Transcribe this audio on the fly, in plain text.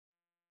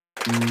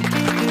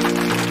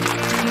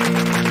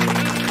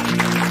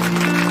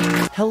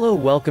Hello,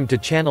 welcome to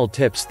Channel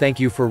Tips. Thank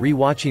you for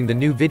rewatching the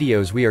new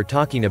videos we are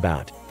talking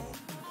about.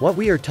 What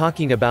we are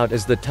talking about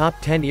is the top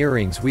 10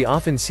 earrings we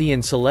often see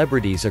in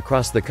celebrities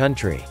across the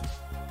country.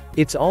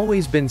 It's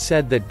always been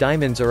said that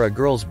diamonds are a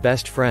girl's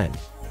best friend.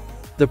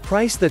 The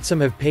price that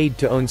some have paid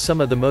to own some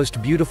of the most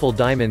beautiful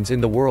diamonds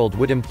in the world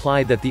would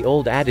imply that the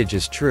old adage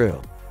is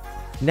true.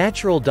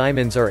 Natural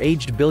diamonds are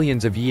aged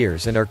billions of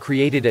years and are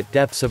created at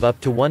depths of up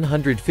to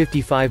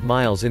 155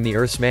 miles in the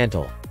Earth's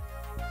mantle.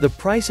 The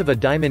price of a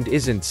diamond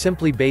isn't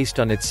simply based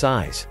on its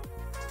size.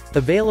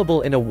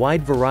 Available in a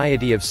wide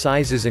variety of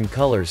sizes and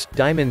colors,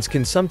 diamonds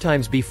can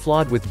sometimes be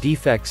flawed with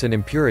defects and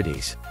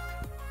impurities.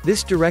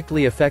 This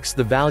directly affects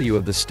the value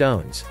of the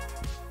stones.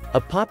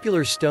 A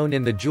popular stone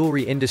in the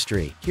jewelry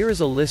industry, here is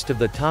a list of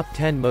the top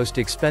 10 most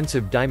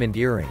expensive diamond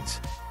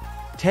earrings.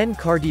 10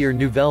 Cartier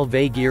Nouvelle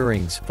Vague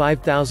earrings,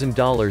 $5,000,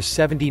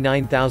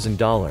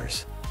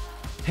 $79,000.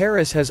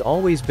 Paris has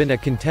always been a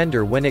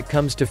contender when it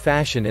comes to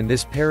fashion, and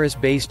this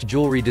Paris-based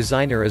jewelry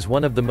designer is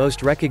one of the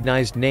most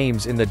recognized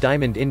names in the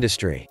diamond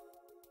industry.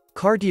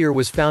 Cartier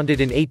was founded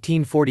in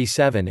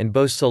 1847 and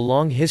boasts a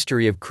long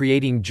history of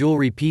creating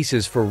jewelry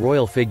pieces for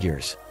royal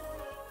figures.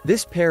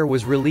 This pair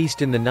was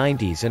released in the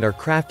 90s and are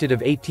crafted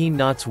of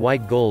 18-naughts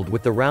white gold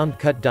with the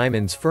round-cut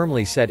diamonds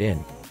firmly set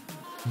in.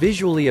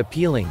 Visually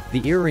appealing,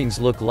 the earrings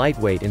look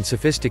lightweight and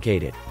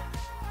sophisticated.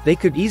 They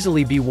could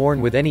easily be worn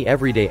with any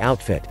everyday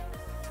outfit.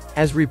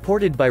 As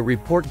reported by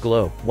Report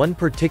Globe, one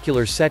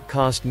particular set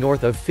cost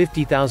north of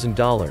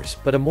 $50,000,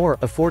 but a more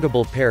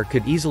affordable pair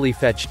could easily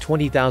fetch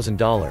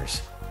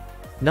 $20,000.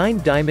 9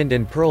 Diamond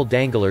and Pearl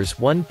Danglers,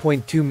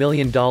 $1.2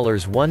 million,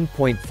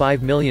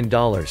 $1.5 million.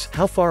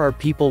 How far are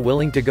people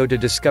willing to go to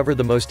discover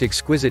the most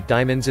exquisite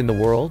diamonds in the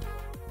world?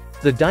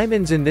 The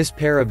diamonds in this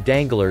pair of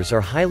danglers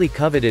are highly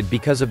coveted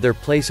because of their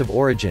place of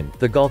origin,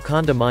 the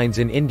Golconda mines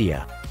in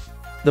India.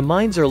 The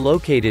mines are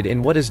located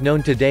in what is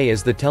known today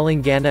as the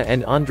Telangana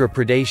and Andhra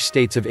Pradesh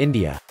states of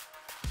India.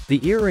 The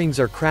earrings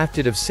are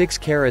crafted of 6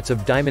 carats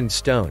of diamond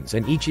stones,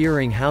 and each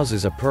earring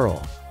houses a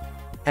pearl.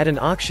 At an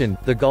auction,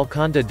 the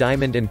Golconda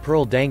diamond and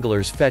pearl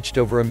danglers fetched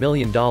over $1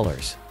 million.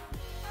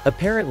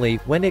 Apparently,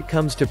 when it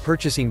comes to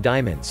purchasing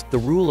diamonds, the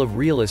rule of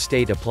real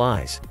estate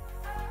applies.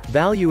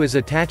 Value is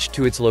attached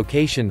to its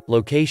location,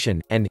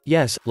 and,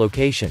 yes,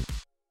 location.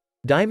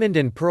 Diamond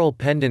and pearl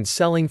pendants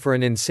selling for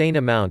an insane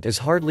amount is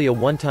hardly a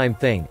one-time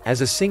thing,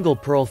 as a single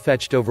pearl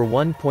fetched over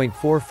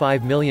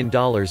 $1.45 million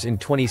in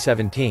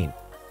 2017.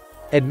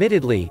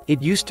 Admittedly,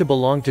 it used to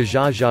belong to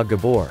Zsa Zsa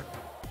Gabor.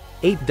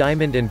 8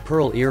 Diamond and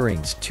Pearl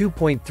Earrings,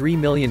 $2.3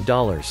 million.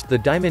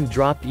 The diamond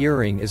drop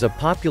earring is a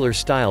popular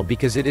style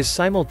because it is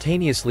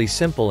simultaneously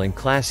simple and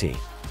classy.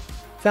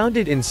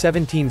 Founded in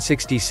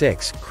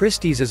 1766,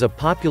 Christie's is a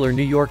popular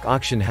New York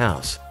auction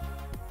house.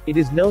 It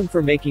is known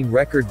for making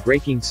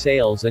record-breaking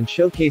sales and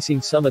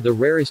showcasing some of the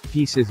rarest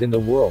pieces in the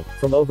world,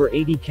 from over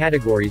 80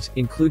 categories,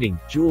 including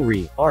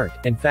jewelry, art,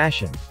 and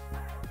fashion.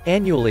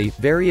 Annually,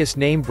 various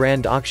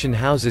name-brand auction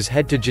houses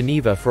head to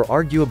Geneva for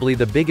arguably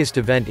the biggest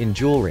event in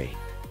jewelry.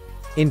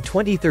 In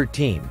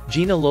 2013,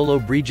 Gina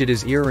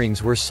Lollobrigida's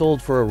earrings were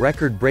sold for a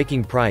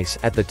record-breaking price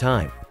at the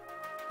time.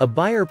 A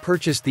buyer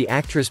purchased the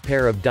actress'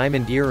 pair of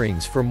diamond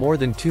earrings for more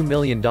than $2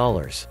 million.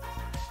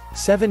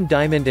 7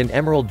 Diamond and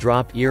Emerald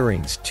Drop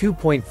Earrings,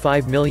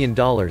 $2.5 million.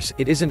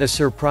 It isn't a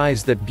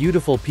surprise that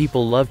beautiful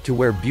people love to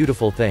wear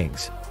beautiful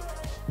things.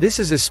 This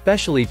is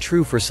especially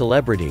true for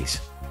celebrities.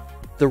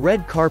 The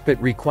red carpet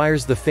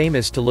requires the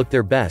famous to look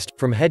their best,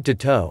 from head to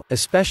toe,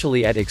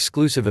 especially at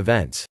exclusive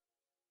events.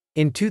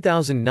 In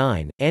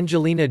 2009,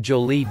 Angelina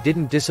Jolie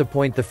didn't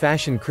disappoint the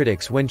fashion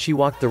critics when she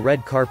walked the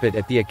red carpet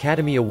at the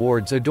Academy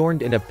Awards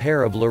adorned in a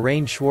pair of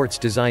Lorraine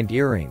Schwartz-designed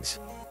earrings.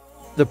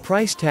 The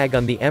price tag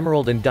on the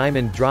emerald and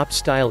diamond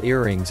drop-style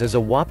earrings is a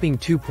whopping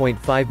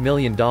 $2.5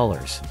 million.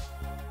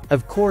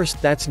 Of course,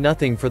 that's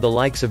nothing for the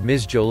likes of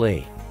Ms.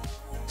 Jolie.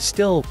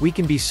 Still, we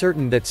can be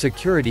certain that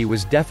security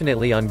was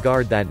definitely on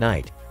guard that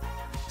night.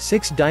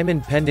 6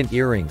 Diamond Pendant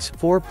Earrings,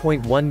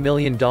 $4.1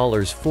 million,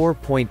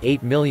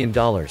 $4.8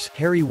 million.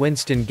 Harry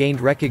Winston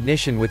gained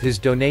recognition with his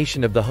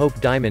donation of the Hope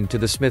Diamond to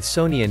the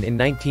Smithsonian in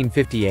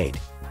 1958.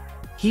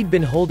 He'd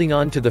been holding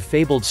on to the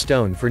fabled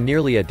stone for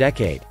nearly a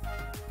decade.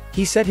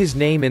 He set his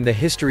name in the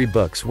history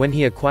books when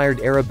he acquired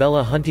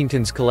Arabella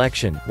Huntington's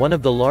collection, one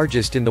of the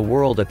largest in the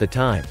world at the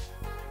time.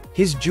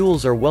 His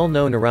jewels are well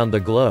known around the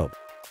globe.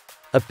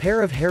 A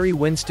pair of Harry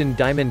Winston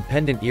diamond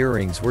pendant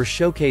earrings were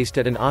showcased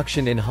at an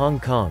auction in Hong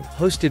Kong,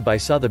 hosted by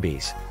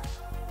Sotheby's.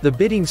 The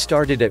bidding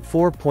started at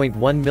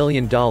 $4.1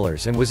 million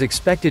and was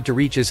expected to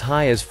reach as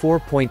high as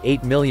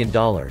 $4.8 million.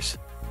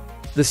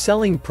 The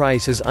selling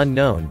price is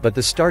unknown, but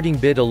the starting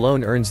bid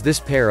alone earns this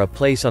pair a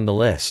place on the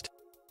list.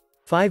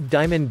 5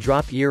 Diamond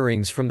Drop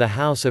Earrings from the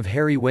House of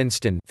Harry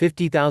Winston,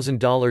 $50,000,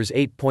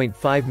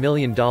 $8.5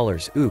 million.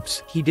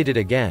 Oops, he did it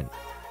again.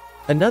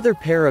 Another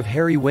pair of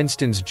Harry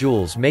Winston's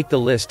jewels make the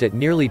list at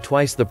nearly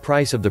twice the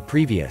price of the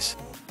previous.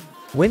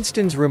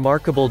 Winston's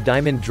remarkable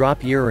diamond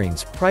drop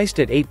earrings, priced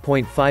at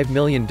 $8.5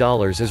 million,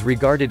 is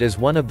regarded as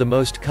one of the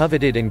most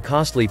coveted and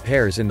costly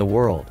pairs in the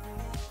world.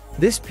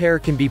 This pair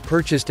can be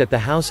purchased at the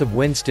House of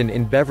Winston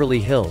in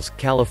Beverly Hills,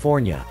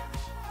 California.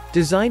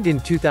 Designed in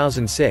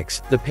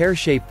 2006, the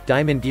pear-shaped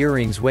diamond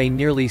earrings weigh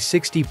nearly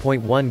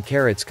 60.1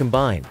 carats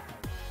combined.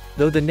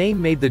 Though the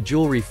name made the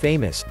jewelry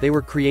famous, they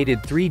were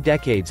created 3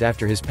 decades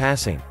after his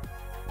passing.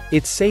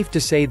 It's safe to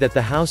say that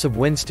the House of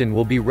Winston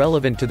will be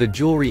relevant to the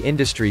jewelry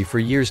industry for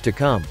years to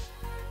come.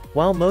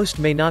 While most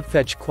may not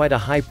fetch quite a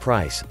high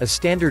price, a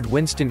standard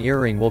Winston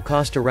earring will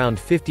cost around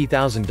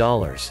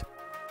 $50,000.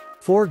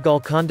 For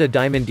Golconda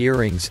diamond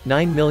earrings,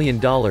 $9 million.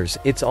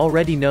 It's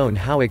already known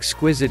how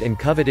exquisite and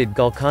coveted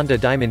Golconda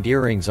diamond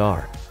earrings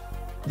are.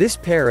 This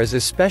pair is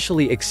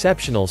especially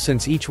exceptional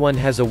since each one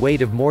has a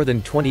weight of more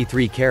than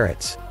 23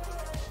 carats.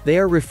 They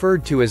are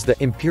referred to as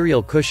the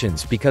imperial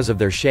cushions because of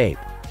their shape.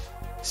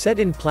 Set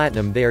in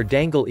platinum, they are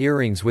dangle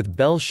earrings with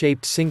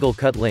bell-shaped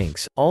single-cut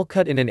links, all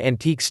cut in an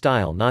antique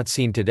style not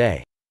seen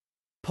today.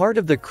 Part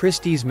of the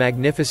Christie's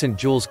Magnificent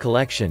Jewels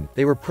collection,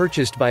 they were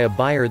purchased by a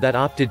buyer that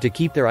opted to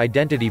keep their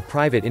identity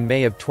private in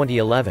May of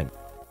 2011.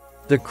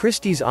 The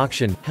Christie's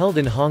auction, held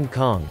in Hong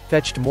Kong,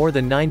 fetched more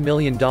than $9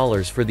 million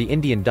for the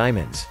Indian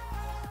diamonds.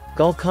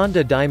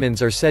 Golconda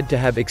diamonds are said to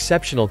have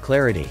exceptional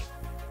clarity.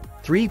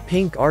 3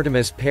 pink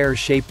Artemis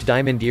pear-shaped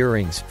diamond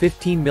earrings,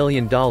 $15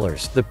 million.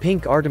 The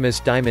pink Artemis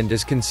diamond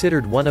is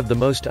considered one of the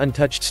most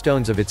untouched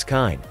stones of its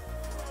kind.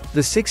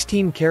 The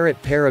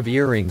 16-carat pair of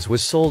earrings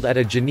was sold at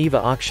a Geneva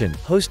auction,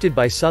 hosted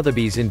by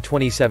Sotheby's in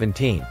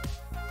 2017.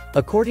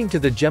 According to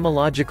the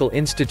Gemological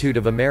Institute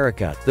of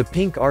America, the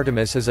pink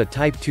Artemis is a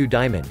Type II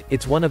diamond.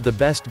 It's one of the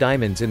best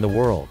diamonds in the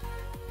world.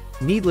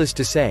 Needless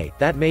to say,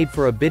 that made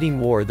for a bidding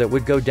war that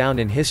would go down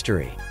in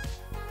history.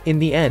 In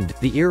the end,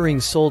 the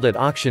earrings sold at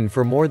auction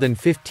for more than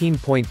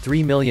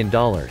 $15.3 million.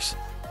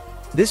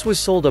 This was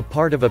sold a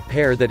part of a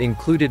pair that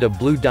included a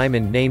blue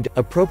diamond named,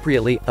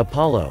 appropriately,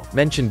 Apollo,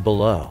 mentioned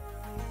below.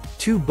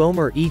 2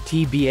 Bomer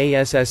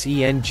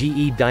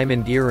ETBASSENGE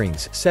diamond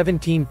earrings,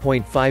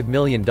 $17.5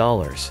 million.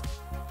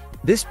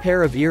 This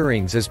pair of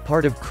earrings is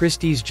part of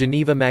Christie's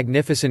Geneva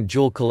Magnificent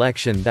Jewel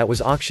collection that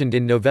was auctioned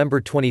in November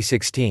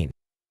 2016.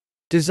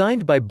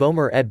 Designed by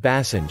Bomer et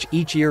Bassange,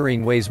 each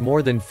earring weighs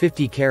more than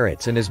 50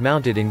 carats and is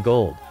mounted in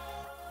gold.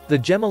 The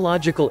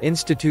Gemological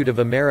Institute of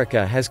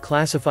America has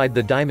classified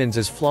the diamonds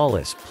as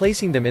flawless,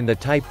 placing them in the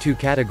Type II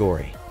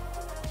category.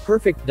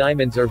 Perfect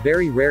diamonds are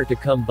very rare to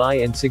come by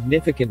and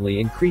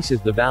significantly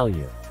increases the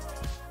value.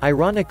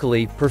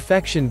 Ironically,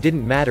 perfection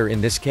didn't matter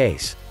in this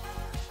case.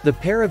 The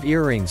pair of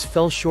earrings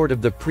fell short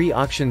of the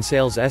pre-auction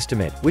sales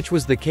estimate, which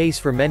was the case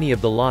for many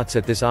of the lots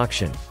at this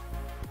auction.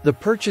 The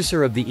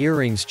purchaser of the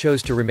earrings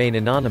chose to remain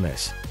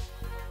anonymous.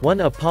 1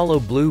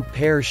 Apollo Blue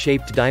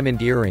pear-shaped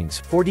diamond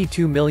earrings,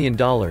 $42 million.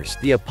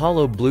 The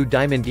Apollo Blue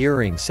diamond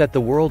earring set the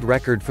world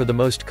record for the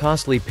most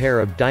costly pair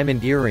of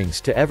diamond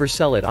earrings to ever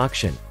sell at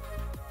auction.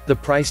 The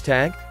price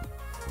tag?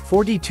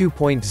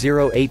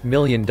 $42.08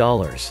 million.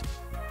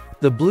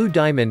 The blue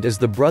diamond is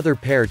the brother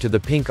pair to the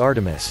pink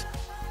Artemis.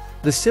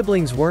 The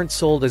siblings weren't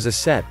sold as a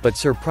set, but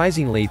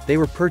surprisingly, they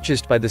were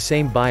purchased by the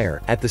same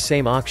buyer, at the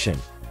same auction.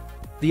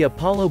 The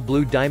Apollo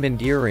Blue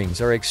diamond earrings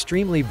are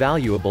extremely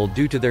valuable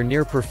due to their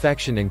near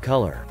perfection in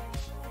color.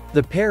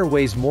 The pair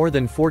weighs more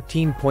than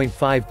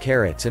 14.5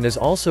 carats and is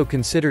also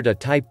considered a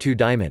Type II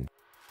diamond.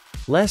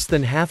 Less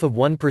than half of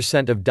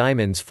 1% of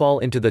diamonds fall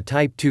into the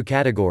Type II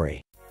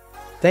category.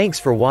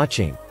 Thanks for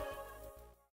watching.